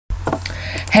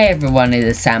Hey everyone, it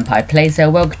is Sampai Plays here.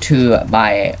 Welcome to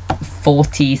my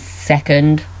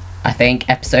 42nd, I think,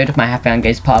 episode of my Happy Land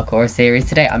Games Parkour series.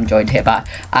 Today I'm joined here by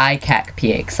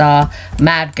ICACPXR,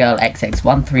 MadGirl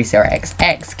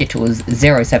XX130XX, Skittles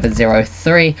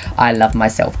 0703, I Love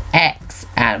Myself X,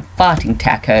 and Farting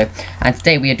Taco. And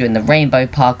today we are doing the Rainbow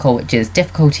Parkour, which is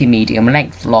difficulty medium,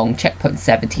 length long, checkpoint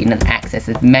 17, and access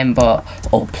is member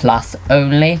or plus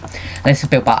only. And this is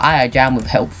built by IOJam with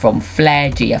help from Flare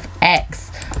GFX.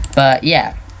 But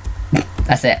yeah,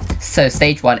 that's it. So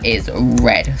stage 1 is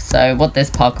red. So what this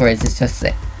parkour is just,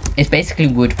 it's basically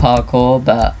wood parkour,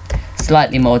 but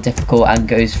slightly more difficult and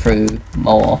goes through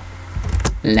more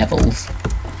levels.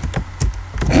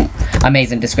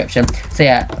 Amazing description. So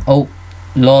yeah, oh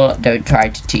lol, don't try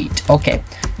to cheat. Okay,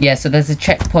 yeah, so there's a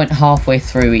checkpoint halfway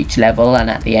through each level and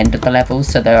at the end of the level,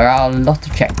 so there are a lot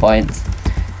of checkpoints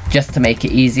just to make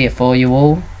it easier for you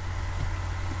all.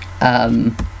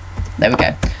 There we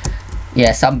go.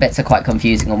 Yeah, some bits are quite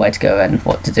confusing on where to go and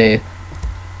what to do.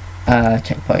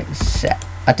 Checkpoint set.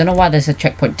 I don't know why there's a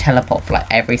checkpoint teleport for like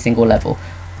every single level.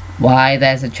 Why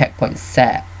there's a checkpoint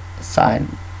set sign?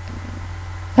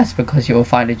 That's because you will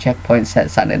find a checkpoint set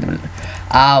sign in the middle.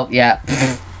 Oh, yeah.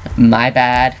 My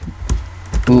bad.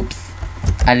 Oops.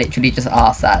 I literally just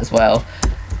asked that as well.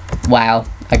 Wow,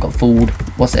 I got fooled.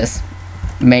 What's this?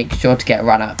 Make sure to get a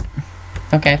run up.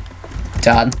 Okay.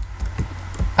 Done.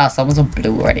 Oh, someone's on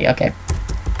blue already. Okay.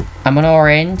 I'm on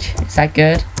orange. Is that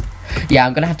good? Yeah,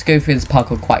 I'm going to have to go through this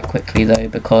parkour quite quickly though,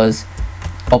 because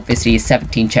obviously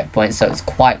 17 checkpoints, so it's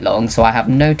quite long. So I have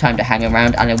no time to hang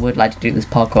around, and I would like to do this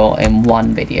parkour in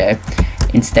one video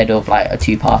instead of like a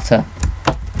two-parter.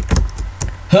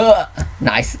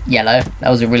 Nice. Yellow. That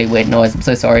was a really weird noise. I'm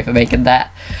so sorry for making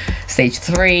that. Stage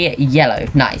 3, yellow.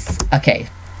 Nice. Okay.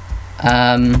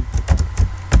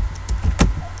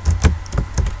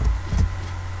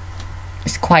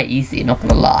 It's quite easy, not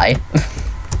gonna lie.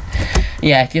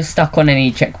 Yeah, if you're stuck on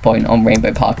any checkpoint on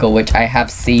Rainbow Parkour, which I have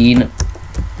seen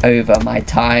over my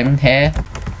time here,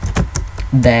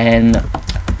 then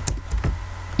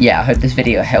yeah, I hope this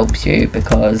video helps you,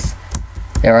 because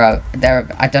there are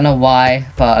I don't know why,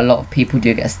 but a lot of people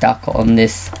do get stuck on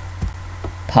this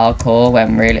parkour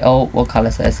when really, oh, what colour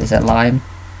is this? Is it lime?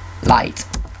 Light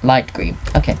green.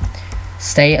 Okay,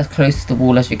 stay as close to the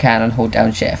wall as you can and hold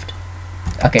down shift.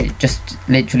 Okay, just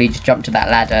literally just jump to that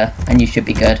ladder and you should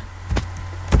be good.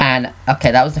 And okay,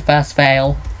 that was the first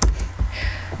fail.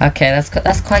 Okay,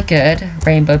 that's quite good.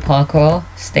 Rainbow Parkour,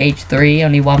 stage 3,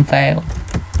 only one fail.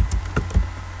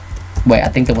 Wait, I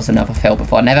think there was another fail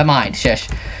before. Never mind, shush.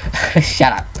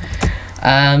 Shut up.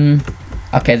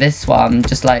 Okay, this one,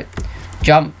 just like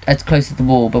jump as close to the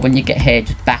wall, but when you get here,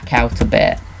 just back out a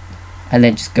bit and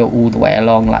then just go all the way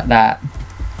along like that.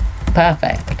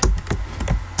 Perfect.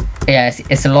 Yeah,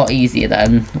 it's a lot easier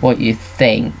than what you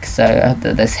think, so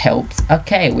this helps.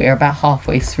 Okay, we're about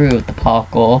halfway through with the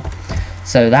parkour,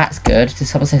 so that's good. Did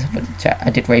someone say something in the chat?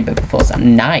 I did rainbow before, so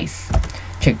nice.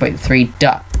 Checkpoint 3,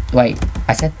 duck. Wait,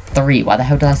 I said 3. Why the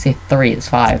hell did I say 3? It's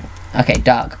 5. Okay,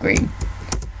 dark green.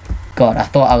 God, I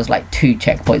thought I was like 2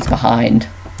 checkpoints behind.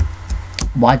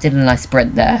 Why didn't I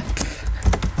sprint there?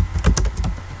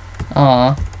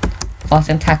 Aw,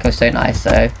 Farting Taco's so nice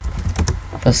though.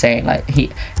 For saying, like,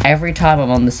 every time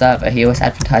I'm on the server, he always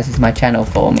advertises my channel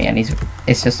for me, and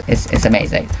it's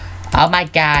amazing. Oh my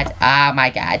god,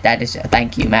 that is,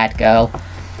 thank you, Mad Girl.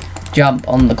 Jump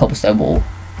on the cobblestone wall.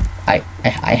 I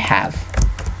have.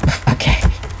 Okay.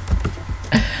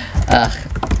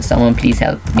 Someone please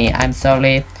help me. I'm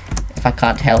sorry if I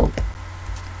can't help.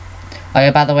 Oh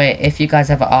yeah, by the way, if you guys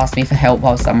ever ask me for help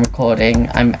whilst I'm recording,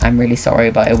 I'm really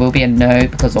sorry, but it will be a no,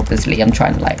 because obviously I'm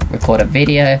trying to like record a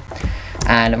video.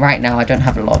 And right now I don't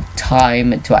have a lot of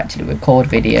time to actually record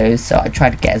videos, so I try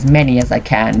to get as many as I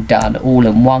can done all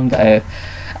in one go,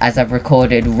 as I've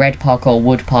recorded red parkour,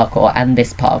 wood parkour, and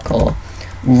this parkour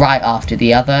right after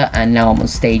the other, and now I'm on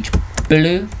stage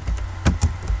blue.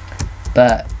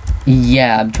 But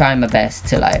yeah, I'm trying my best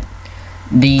to, like,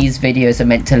 these videos are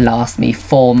meant to last me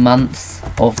 4 months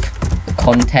of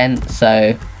content,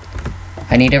 so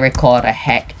I need to record a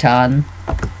heck ton.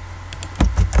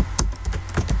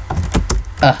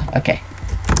 Okay.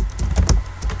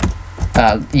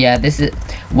 Yeah, this is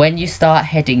when you start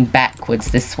heading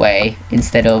backwards this way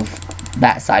instead of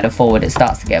that side or forward, it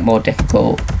starts to get more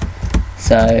difficult.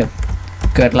 So,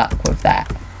 good luck with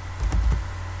that.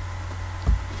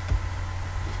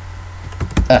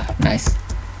 Nice.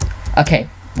 Okay,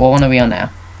 what one are we on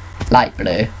now? Light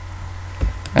blue.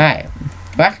 Alright.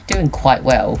 We're actually doing quite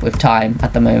well with time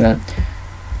at the moment.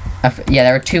 Yeah,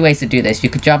 there are 2 ways to do this. You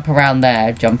could jump around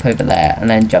there, jump over there, and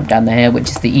then jump down there, which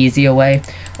is the easier way.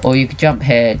 Or you could jump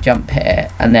here,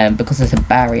 and then because there's a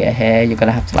barrier here, you're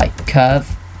gonna have to like curve.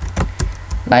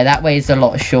 Like that way is a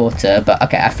lot shorter, but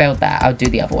okay, I failed that. I'll do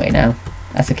the other way now.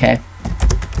 That's okay.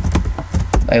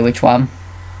 Wait, which one?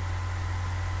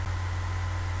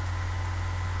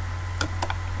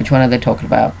 Which one are they talking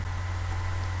about?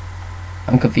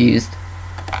 I'm confused.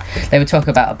 They were talking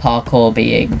about a parkour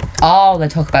being... Oh, they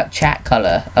talk about chat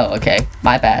colour. Oh, okay.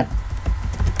 My bad.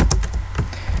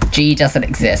 G doesn't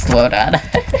exist. Well done.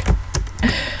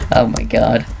 Oh my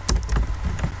god.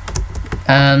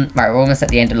 Right, we're almost at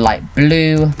the end of light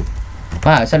blue.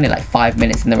 Wow, it's only like 5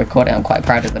 minutes in the recording. I'm quite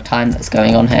proud of the time that's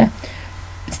going on here.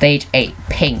 Stage 8,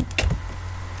 pink.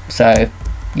 So,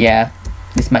 yeah.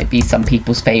 This might be some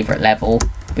people's favourite level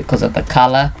because of the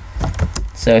colour.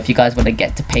 So if you guys want to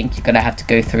get to pink, you're going to have to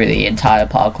go through the entire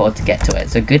parkour to get to it.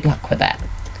 So good luck with that.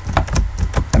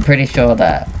 I'm pretty sure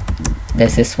that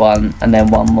there's this one and then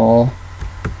one more.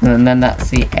 And then that's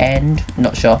the end.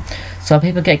 Not sure. So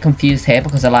people get confused here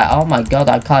because they're like, oh my god,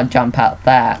 I can't jump out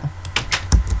that.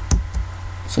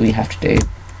 That's all you have to do.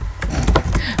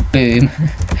 Boom.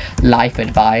 Life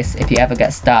advice. If you ever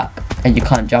get stuck and you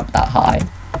can't jump that high,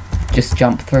 just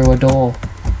jump through a door.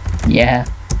 Yeah.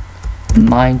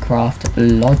 Minecraft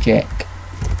logic.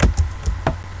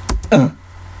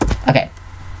 Okay,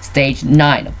 stage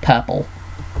 9 of purple.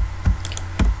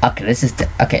 Okay, this is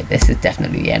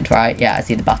definitely the end, right? Yeah, I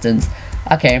see the buttons.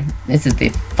 Okay, this is the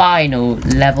final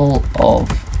level of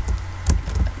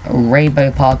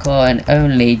rainbow parkour, and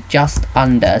only just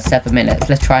under 7 minutes.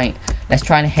 Let's try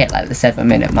and hit like the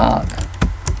 7-minute mark.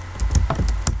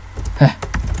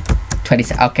 20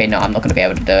 okay, no, I'm not going to be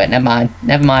able to do it.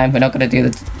 Never mind, we're not going to do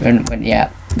the... yeah,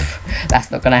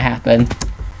 that's not going to happen.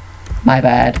 My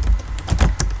bad.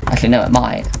 Actually, no, it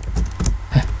might.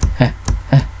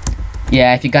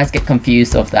 Yeah, if you guys get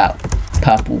confused of that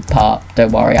purple part,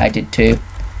 don't worry, I did too.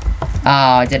 Oh,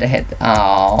 I did a hit.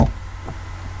 Oh.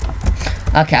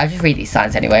 Okay, I'll just read these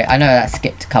signs anyway. I know that I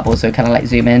skipped a couple, so kind of like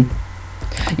zoom in.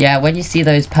 Yeah, when you see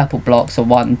those purple blocks of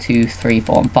 1, 2, 3,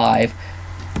 4, and 5...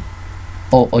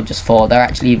 Or just 4. There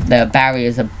are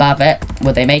barriers above it.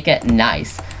 Will they make it?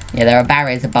 Nice. Yeah, there are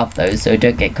barriers above those, so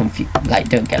don't get confused. Like,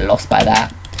 don't get lost by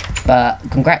that. But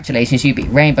congratulations, you beat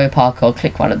Rainbow Parkour.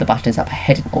 Click one of the buttons up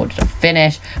ahead in order to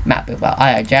finish. Map build by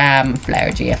IO Jam,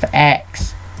 Flare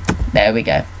GFX. There we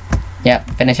go. Yep,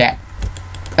 finish it.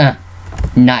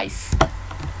 Nice.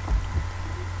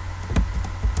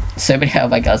 So many. Oh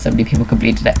my god, so many people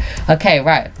completed it. Okay,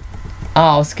 right.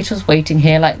 Oh, Skittles waiting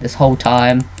here like this whole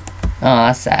time. Oh,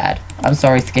 that's sad. I'm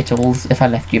sorry, Skittles, if I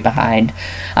left you behind.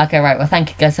 Okay, right, well, thank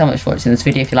you guys so much for watching this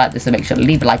video. If you like this, then make sure to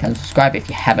leave a like and subscribe if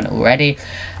you haven't already.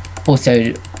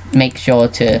 Also, make sure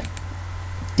to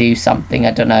do something,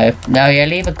 I don't know. No, yeah,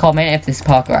 leave a comment if this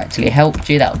parkour actually helped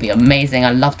you. That would be amazing.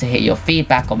 I'd love to hear your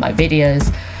feedback on my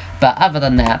videos. But other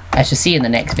than that, I shall see you in the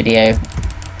next video.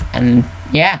 And,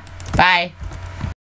 yeah, bye.